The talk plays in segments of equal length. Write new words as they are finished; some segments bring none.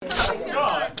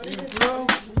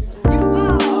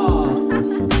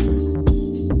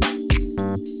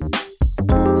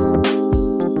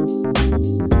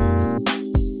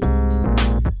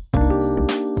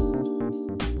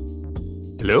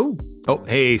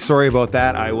Hey, sorry about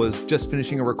that. I was just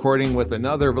finishing a recording with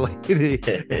another lady,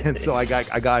 and so I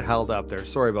got held up there.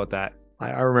 Sorry about that.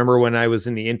 I remember when I was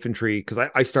in the infantry, because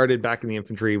I started back in the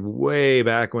infantry way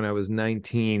back when I was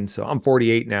 19. So I'm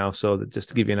 48 now. So just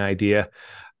to give you an idea,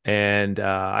 and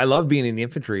I love being in the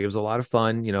infantry. It was a lot of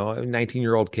fun. You know, a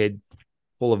 19-year-old kid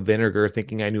full of vinegar,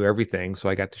 thinking I knew everything. So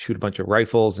I got to shoot a bunch of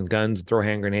rifles and guns and throw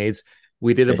hand grenades.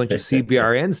 We did a bunch of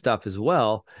CBRN stuff as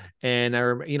well. And I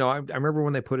remember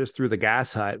when they put us through the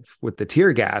gas hut with the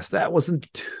tear gas, that wasn't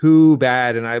too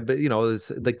bad. But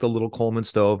it's like the little Coleman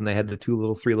stove, and they had the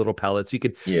three little pellets. You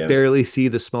could Yeah, barely see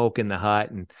the smoke in the hut.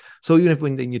 And so even if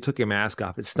when you took your mask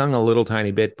off, it stung a little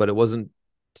tiny bit, but it wasn't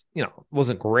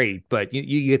great, but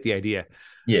you get the idea.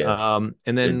 yeah. And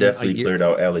It then a definitely year, cleared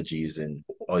out allergies and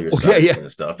all your oh yeah, sinuses yeah.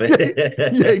 and stuff. Yeah,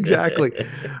 yeah, exactly.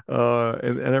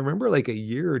 And I remember like a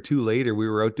year or two later, we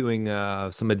were out doing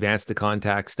some advanced to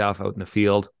contact stuff out in the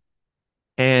field,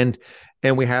 and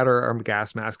we had our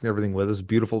gas mask and everything with us.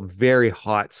 Beautiful, very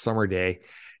hot summer day,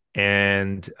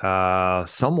 and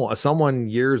someone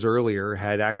years earlier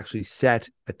had actually set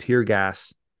a tear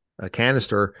gas a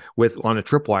canister with on a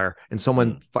tripwire, and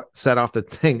someone Mm. set off the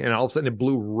thing, and all of a sudden it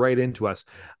blew right into us.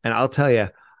 And I'll tell you,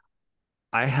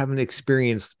 I haven't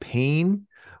experienced pain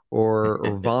or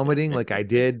vomiting like I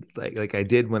did like I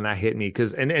did when that hit me,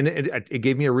 because it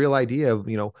gave me a real idea of,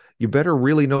 you better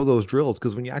really know those drills,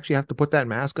 because when you actually have to put that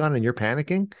mask on and you're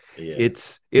panicking, Yeah.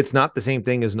 it's not the same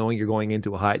thing as knowing you're going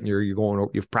into a hut and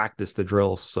you've practiced the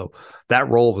drills. So that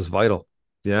role was vital.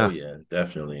 Oh Yeah. yeah,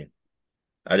 definitely.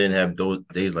 I didn't have those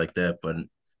days like that, but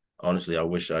honestly, I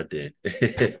wish I did.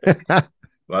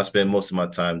 Well, I spend most of my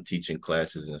time teaching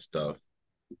classes and stuff.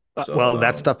 So Well,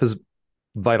 that stuff is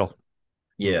vital.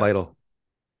 yeah. Vital.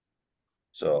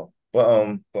 But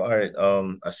all right.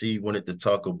 I see you wanted to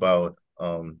talk about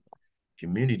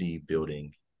community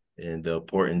building and the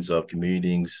importance of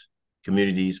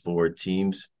communities for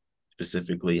teams,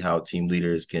 specifically how team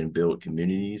leaders can build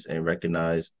communities and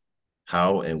recognize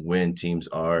how and when teams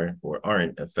are or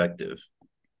aren't effective.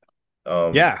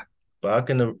 Um, Yeah. but how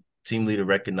can a team leader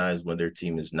recognize when their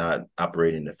team is not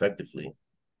operating effectively?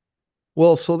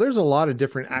 Well, so there's a lot of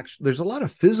there's a lot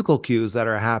of physical cues that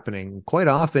are happening. Quite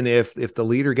often, if the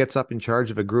leader gets up in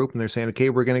charge of a group and they're saying, okay,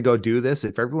 we're going to go do this,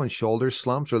 if everyone's shoulders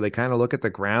slumps or they kind of look at the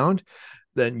ground,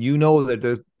 then you know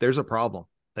that there's a problem.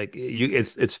 Like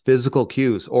it's physical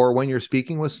cues. Or when you're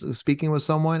speaking with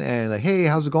someone and like, hey,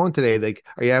 how's it going today? Like,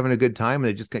 are you having a good time? And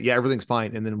they just, yeah, everything's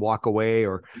fine, and then walk away,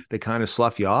 or they kind of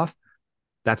slough you off.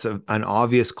 That's an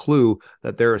obvious clue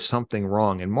that there is something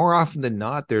wrong. And more often than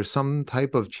not, there's some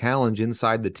type of challenge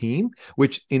inside the team,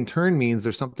 which in turn means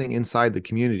there's something inside the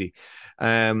community.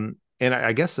 And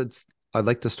I guess I'd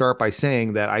like to start by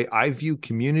saying that I view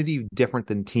community different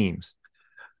than teams.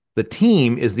 The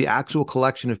team is the actual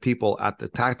collection of people at the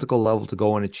tactical level to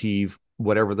go and achieve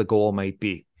whatever the goal might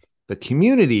be. The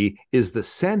community is the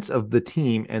sense of the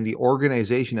team and the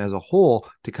organization as a whole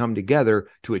to come together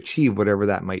to achieve whatever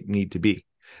that might need to be.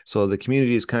 So the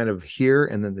community is kind of here,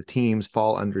 and then the teams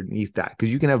fall underneath that,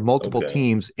 because you can have multiple Okay.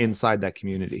 teams inside that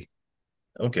community.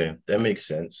 Okay. That makes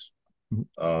sense.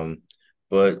 Um,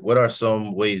 but what are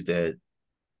some ways that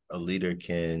a leader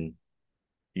can,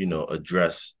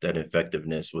 address that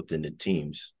effectiveness within the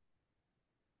teams?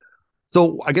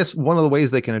 So I guess one of the ways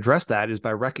they can address that is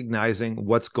by recognizing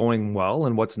what's going well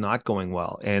and what's not going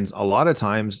well. And a lot of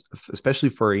times, especially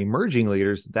for emerging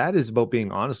leaders, that is about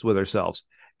being honest with ourselves.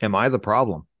 Am I the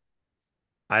problem?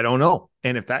 I don't know.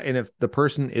 And if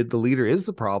the leader is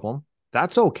the problem,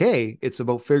 that's okay. It's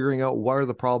about figuring out where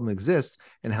the problem exists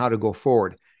and how to go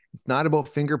forward. It's not about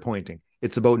finger pointing.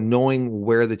 It's about knowing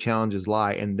where the challenges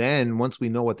lie. And then once we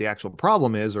know what the actual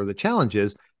problem is or the challenge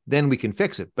is, then we can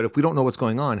fix it. But if we don't know what's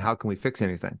going on, how can we fix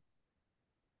anything?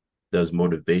 Does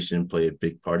motivation play a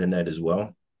big part in that as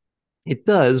well? It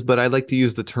does, but I like to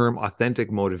use the term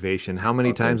authentic motivation. How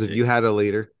many times have you Authentic. had a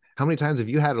leader? How many times have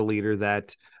you had a leader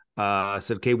that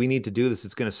said, okay, we need to do this.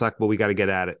 It's going to suck, but we got to get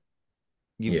at it.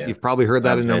 Yeah. You've probably heard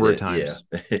that a I've had number of it. Yeah. times,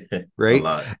 A right?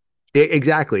 lot.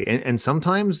 Exactly. And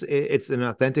sometimes it's an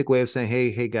authentic way of saying,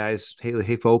 hey guys,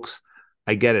 hey folks,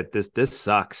 I get it. This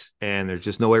sucks, and there's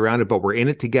just no way around it, but we're in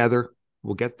it together.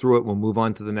 We'll get through it. We'll move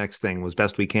on to the next thing as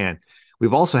best we can.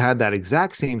 We've also had that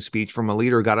exact same speech from a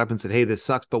leader who got up and said, hey, this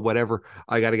sucks, but whatever.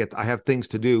 I have things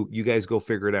to do. You guys go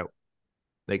figure it out.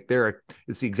 Like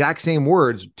it's the exact same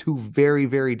words, two very,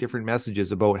 very different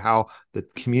messages about how the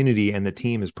community and the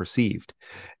team is perceived.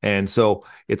 And so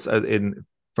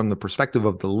from the perspective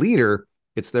of the leader,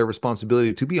 it's their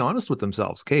responsibility to be honest with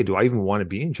themselves. Okay, do I even want to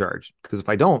be in charge? Because if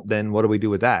I don't, then what do we do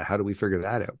with that? How do we figure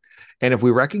that out? And if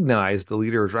we recognize the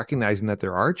leader is recognizing that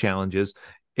there are challenges,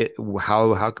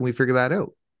 How can we figure that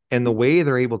out? And the way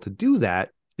they're able to do that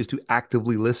is to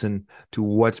actively listen to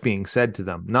what's being said to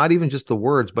them, not even just the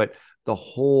words, but the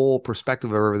whole perspective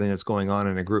of everything that's going on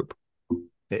in a group.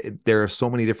 There are so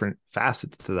many different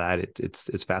facets to that.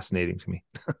 It's fascinating to me.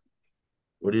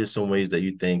 What are some ways that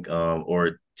you think,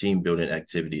 or team building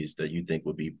activities that you think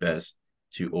would be best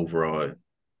to overall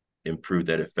improve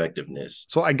that effectiveness?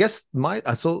 So I guess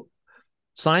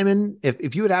Simon,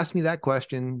 if you had asked me that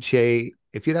question, Shay,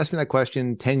 if you'd asked me that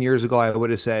question 10 years ago, I would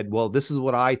have said, well, this is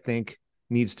what I think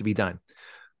needs to be done.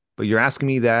 But you're asking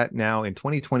me that now in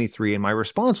 2023, and my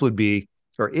response would be,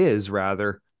 or is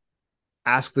rather,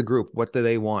 ask the group, what do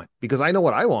they want? Because I know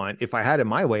what I want. If I had it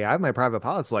my way, I have my private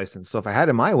pilot's license. So if I had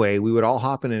it my way, we would all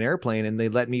hop in an airplane and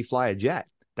they'd let me fly a jet.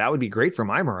 That would be great for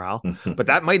my morale, but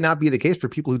that might not be the case for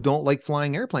people who don't like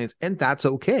flying airplanes, and that's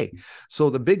okay. So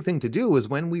the big thing to do is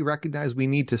when we recognize we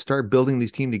need to start building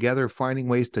these teams together, finding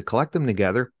ways to collect them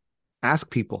together, ask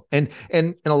people. And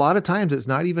a lot of times it's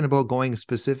not even about going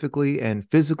specifically and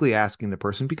physically asking the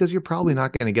person, because you're probably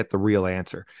not going to get the real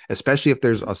answer, especially if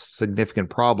there's a significant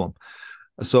problem.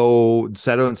 So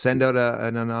send out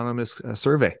an anonymous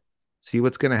survey. See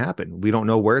what's going to happen. We don't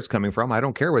know where it's coming from. I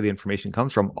don't care where the information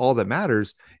comes from. All that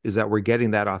matters is that we're getting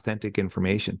that authentic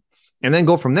information, and then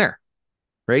go from there.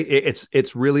 Right?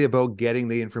 It's really about getting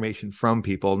the information from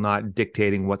people, not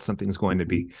dictating what something's going to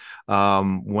be.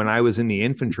 When I was in the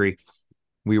infantry,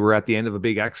 we were at the end of a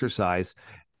big exercise,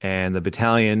 and the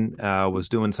battalion was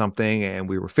doing something, and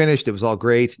we were finished. It was all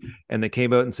great, and they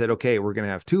came out and said, "Okay, we're going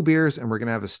to have 2 beers and we're going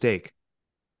to have a steak."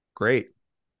 Great.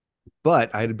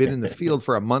 But I had been in the field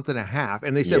for a month and a half,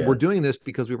 and they said, we're doing this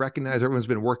because we recognize everyone's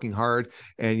been working hard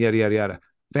and yada, yada, yada.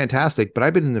 Fantastic. But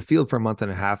I've been in the field for a month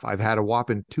and a half. I've had a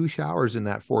whopping 2 showers in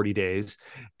that 40 days.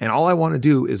 And all I want to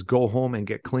do is go home and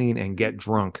get clean and get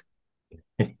drunk.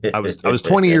 I was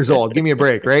 20 years old. Give me a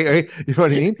break, right? You know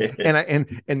what I mean?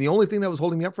 And the only thing that was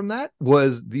holding me up from that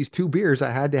was these 2 beers.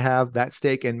 I had to have that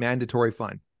steak and mandatory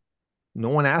fun. No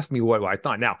one asked me what I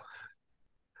thought. Now,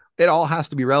 it all has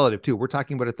to be relative too. We're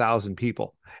talking about 1,000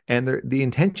 people, and the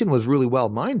intention was really well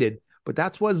minded, but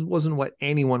wasn't what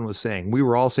anyone was saying. We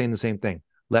were all saying the same thing.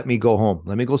 Let me go home.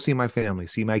 Let me go see my family,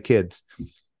 see my kids,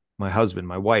 my husband,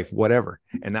 my wife, whatever.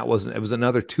 And it was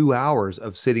another 2 hours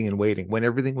of sitting and waiting when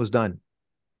everything was done.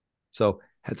 So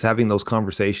it's having those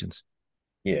conversations.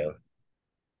 Yeah,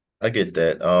 I get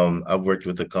that. I've worked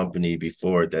with a company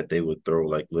before that they would throw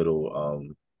like little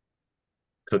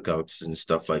cookouts and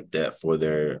stuff like that for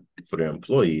their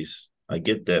employees. I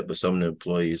get that, but some of the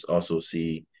employees also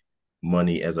see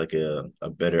money as like a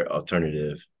better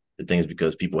alternative to things,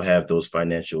 because people have those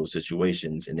financial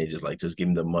situations and they just give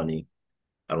me the money.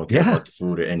 I don't care Yeah. about the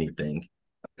food or anything.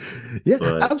 Yeah,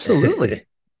 But absolutely.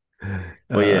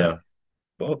 but yeah.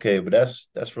 But okay, but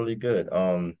that's really good.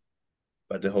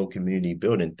 About the whole community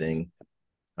building thing.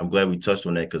 I'm glad we touched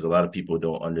on that, because a lot of people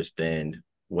don't understand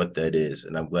what that is.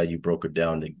 And I'm glad you broke it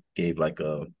down and gave like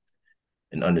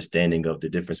an understanding of the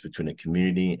difference between a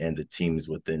community and the teams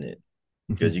within it.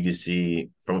 Because you can see,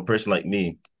 from a person like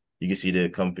me, you can see the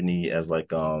company as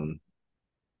like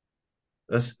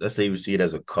let's say you see it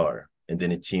as a car, and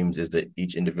then the teams is that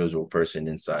each individual person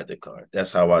inside the car.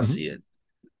 That's how I see it.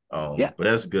 Yeah. But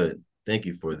that's good. Thank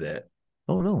you for that.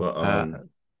 Oh no. But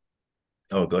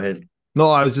oh, go ahead. No,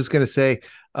 I was just going to say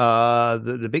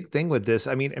the big thing with this,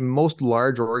 I mean, in most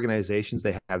large organizations,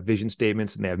 they have vision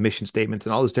statements and they have mission statements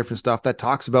and all this different stuff that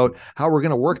talks about how we're going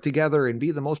to work together and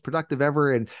be the most productive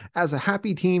ever. And as a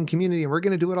happy team community, and we're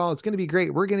going to do it all. It's going to be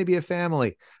great. We're going to be a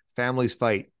family. Families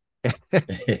fight.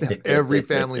 Every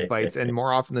family fights, and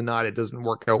more often than not, it doesn't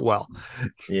work out well.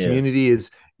 Yeah. Community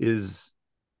is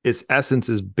its essence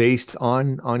is based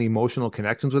on emotional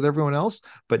connections with everyone else,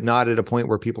 but not at a point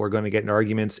where people are going to get in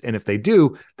arguments. And if they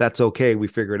do, that's okay. We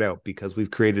figure it out because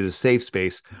we've created a safe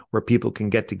space where people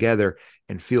can get together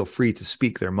and feel free to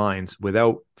speak their minds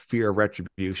without fear of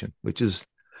retribution, which is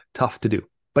tough to do,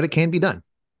 but it can be done.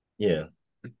 Yeah.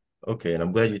 Okay. And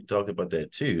I'm glad you talked about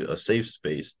that too. A safe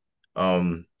space.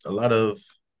 A lot of,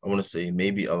 I want to say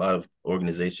maybe a lot of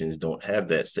organizations don't have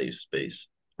that safe space,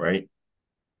 right?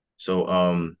 So,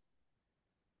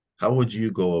 how would you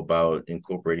go about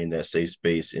incorporating that safe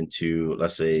space into,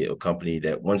 let's say, a company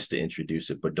that wants to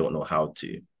introduce it but don't know how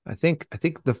to? I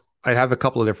have a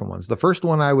couple of different ones. The first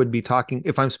one I would be talking,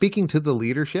 if I'm speaking to the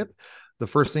leadership, the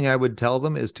first thing I would tell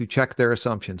them is to check their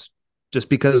assumptions. Just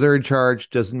because they're in charge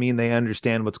doesn't mean they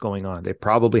understand what's going on. They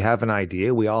probably have an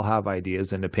idea. We all have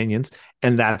ideas and opinions,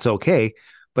 and that's okay.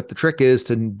 But the trick is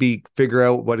to figure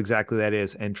out what exactly that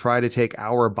is and try to take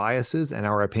our biases and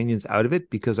our opinions out of it,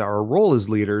 because our role as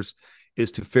leaders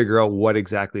is to figure out what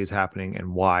exactly is happening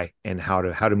and why and how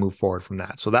to move forward from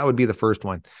that. So that would be the first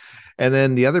one. And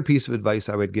then the other piece of advice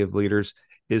I would give leaders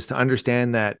is to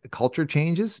understand that culture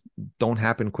changes don't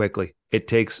happen quickly. It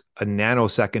takes a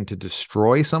nanosecond to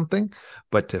destroy something,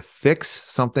 but to fix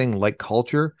something like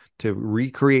culture, to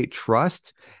recreate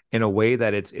trust in a way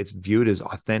that it's viewed as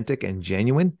authentic and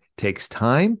genuine, takes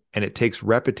time, and it takes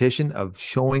repetition of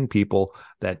showing people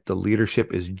that the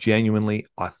leadership is genuinely,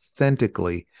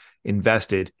 authentically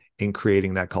invested in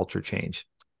creating that culture change.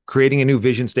 Creating a new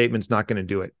vision statement is not going to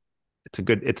do it.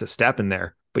 It's a step in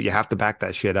there, but you have to back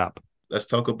that shit up. Let's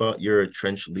talk about your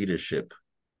trench leadership,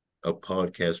 a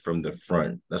podcast from the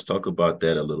front. Let's talk about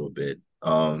that a little bit.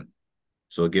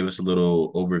 So give us a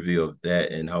little overview of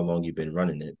that and how long you've been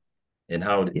running it, and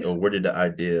how Yeah. or where did the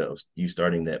idea of you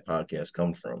starting that podcast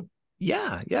come from?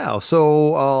 Yeah.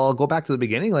 So I'll go back to the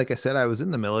beginning. Like I said, I was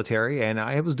in the military and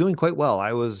I was doing quite well.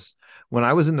 When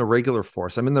I was in the regular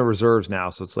force, I'm in the reserves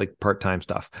now, so it's like part-time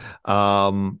stuff.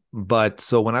 But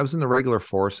so when I was in the regular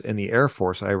force in the Air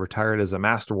Force, I retired as a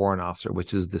Master Warrant Officer,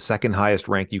 which is the second highest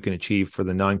rank you can achieve for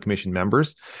the non-commissioned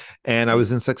members. And I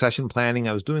was in succession planning.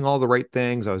 I was doing all the right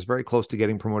things. I was very close to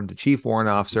getting promoted to Chief Warrant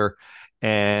Officer,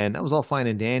 and that was all fine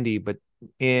and dandy. But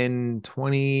in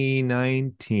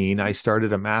 2019, I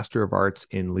started a Master of Arts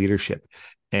in Leadership.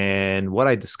 And what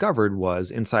I discovered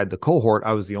was inside the cohort,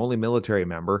 I was the only military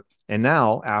member. And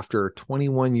now, after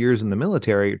 21 years in the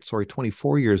military,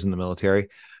 24 years in the military,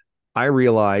 I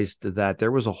realized that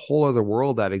there was a whole other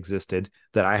world that existed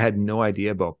that I had no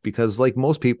idea about. Because, like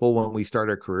most people, when we start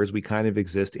our careers, we kind of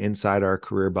exist inside our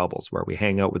career bubbles where we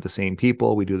hang out with the same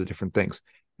people, we do the different things.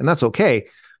 And that's okay.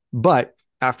 But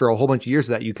after a whole bunch of years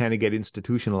of that, you kind of get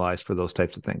institutionalized for those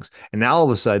types of things. And now all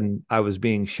of a sudden, I was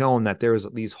being shown that there was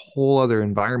these whole other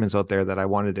environments out there that I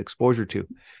wanted exposure to.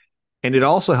 And it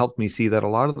also helped me see that a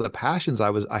lot of the passions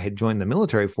I had joined the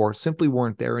military for simply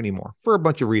weren't there anymore for a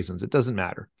bunch of reasons. It doesn't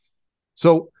matter.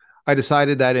 So I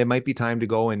decided that it might be time to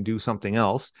go and do something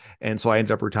else. And so I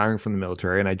ended up retiring from the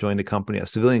military and I joined a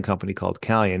civilian company called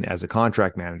Calian as a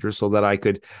contract manager so that I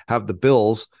could have the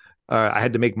bills. I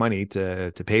had to make money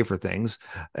to pay for things.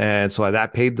 And so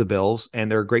that paid the bills,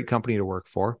 and they're a great company to work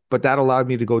for. But that allowed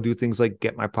me to go do things like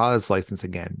get my pilot's license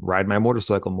again, ride my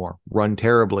motorcycle more, run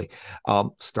terribly,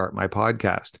 start my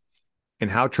podcast. And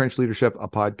how Trench Leadership, a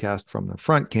podcast from the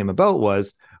front, came about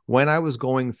was when I was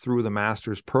going through the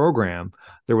master's program,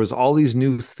 there was all these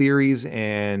new theories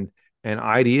and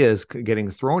ideas getting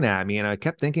thrown at me. And I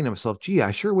kept thinking to myself, gee, I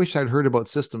sure wish I'd heard about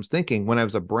systems thinking when I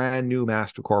was a brand new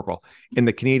Master Corporal. In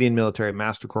the Canadian military,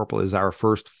 Master Corporal is our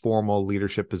first formal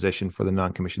leadership position for the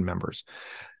non-commissioned members.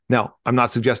 Now, I'm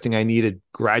not suggesting I needed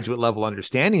graduate level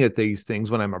understanding of these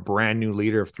things when I'm a brand new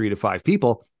leader of 3 to 5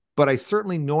 people, but I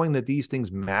certainly knowing that these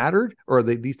things mattered or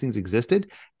that these things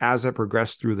existed as I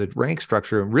progressed through the rank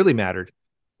structure really mattered.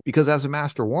 Because as a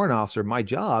Master Warrant Officer, my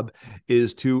job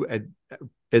is to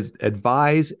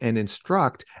advise and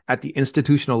instruct at the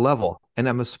institutional level. And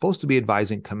I'm supposed to be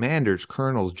advising commanders,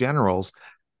 colonels, generals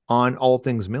on all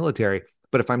things military.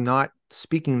 But if I'm not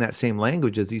speaking that same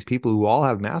language as these people who all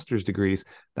have master's degrees,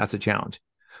 that's a challenge.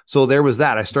 So there was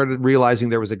that. I started realizing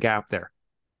there was a gap there.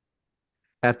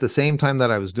 At the same time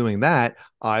that I was doing that,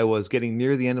 I was getting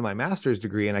near the end of my master's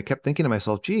degree, and I kept thinking to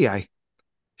myself, gee, I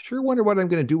sure wonder what I'm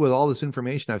going to do with all this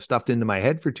information I've stuffed into my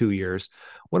head for 2 years.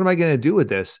 What am I going to do with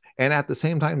this? And at the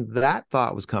same time that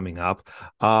thought was coming up,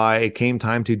 it came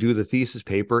time to do the thesis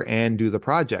paper and do the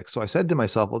project. So I said to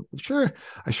myself, well, sure,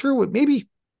 I sure would. Maybe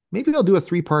I'll do a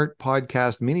 3-part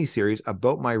podcast mini series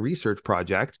about my research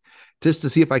project just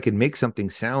to see if I could make something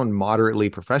sound moderately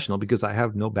professional because I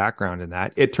have no background in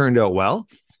that. It turned out well.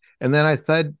 And then I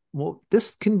thought, well,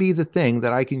 this can be the thing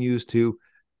that I can use to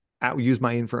use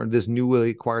this newly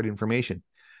acquired information.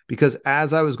 Because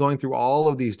as I was going through all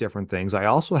of these different things, I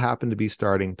also happened to be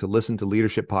starting to listen to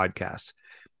leadership podcasts.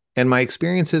 And my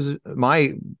experiences,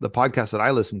 the podcasts that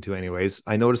I listened to anyways,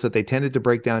 I noticed that they tended to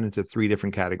break down into 3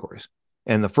 different categories.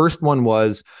 And the first one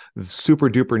was super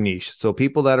duper niche. So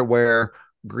people that wear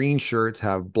green shirts,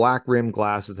 have black rimmed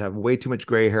glasses, have way too much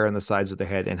gray hair on the sides of the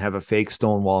head, and have a fake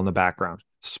stone wall in the background.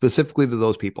 Specifically to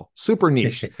those people, super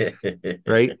niche,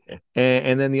 right?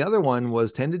 And then the other one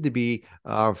was tended to be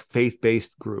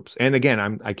faith-based groups. And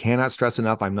again, I cannot stress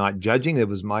enough, I'm not judging. It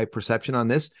was my perception on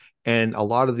this, and a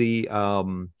lot of the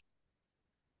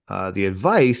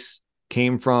advice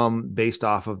came from based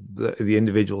off of the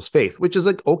individual's faith, which is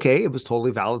like okay, it was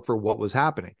totally valid for what was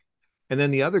happening. And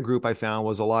then the other group I found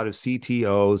was a lot of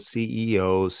CTOs,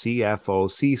 CEOs,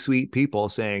 CFOs, C-suite people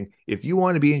saying, if you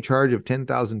want to be in charge of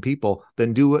 10,000 people,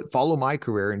 then do it, follow my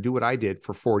career and do what I did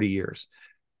for 40 years.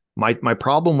 My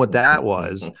problem with that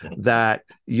was that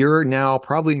you're now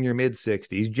probably in your mid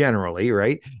 60s generally,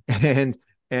 right? And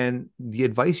the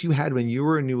advice you had when you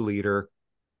were a new leader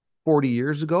 40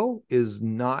 years ago is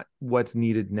not what's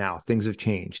needed now. Things have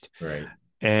changed. Right.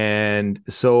 And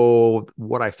so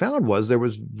what I found was there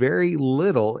was very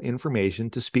little information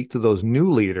to speak to those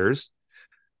new leaders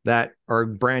that are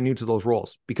brand new to those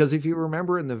roles. Because if you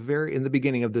remember in the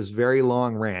beginning of this very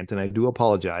long rant, and I do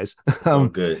apologize, It's all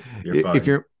good. You're if fine.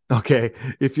 you're okay,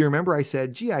 if you remember, I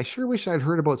said, gee, I sure wish I'd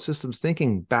heard about systems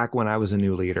thinking back when I was a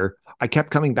new leader. I kept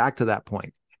coming back to that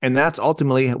point. And that's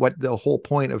ultimately what the whole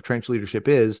point of trench leadership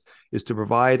is to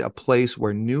provide a place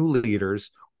where new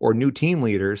leaders or new team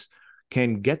leaders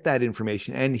can get that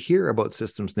information and hear about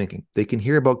systems thinking. They can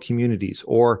hear about communities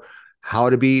or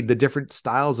how to be the different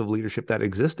styles of leadership that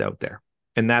exist out there.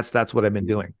 And that's what I've been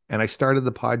doing. And I started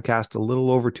the podcast a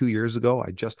little over 2 years ago. I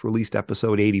just released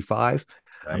episode 85.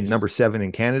 I'm Nice. number 7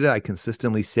 in Canada. I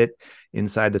consistently sit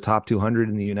inside the top 200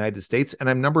 in the United States, and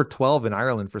I'm number 12 in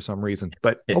Ireland for some reason.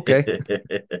 But okay,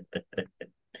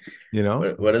 you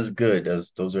know, What is good?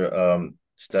 Those are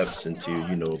steps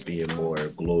into, being more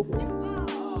global.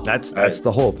 I that's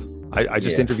the hope. I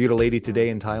just Yeah, interviewed a lady today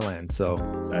in Thailand, so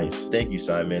nice. Thank you,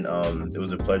 Simon. It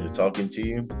was a pleasure talking to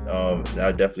you. And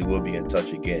I definitely will be in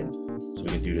touch again, so we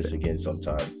can do this again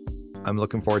sometime. I'm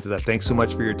looking forward to that. Thanks so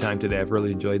much for your time today. I've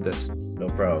really enjoyed this. No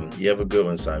problem. You have a good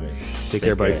one, Simon. Take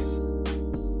care, Take bye. care.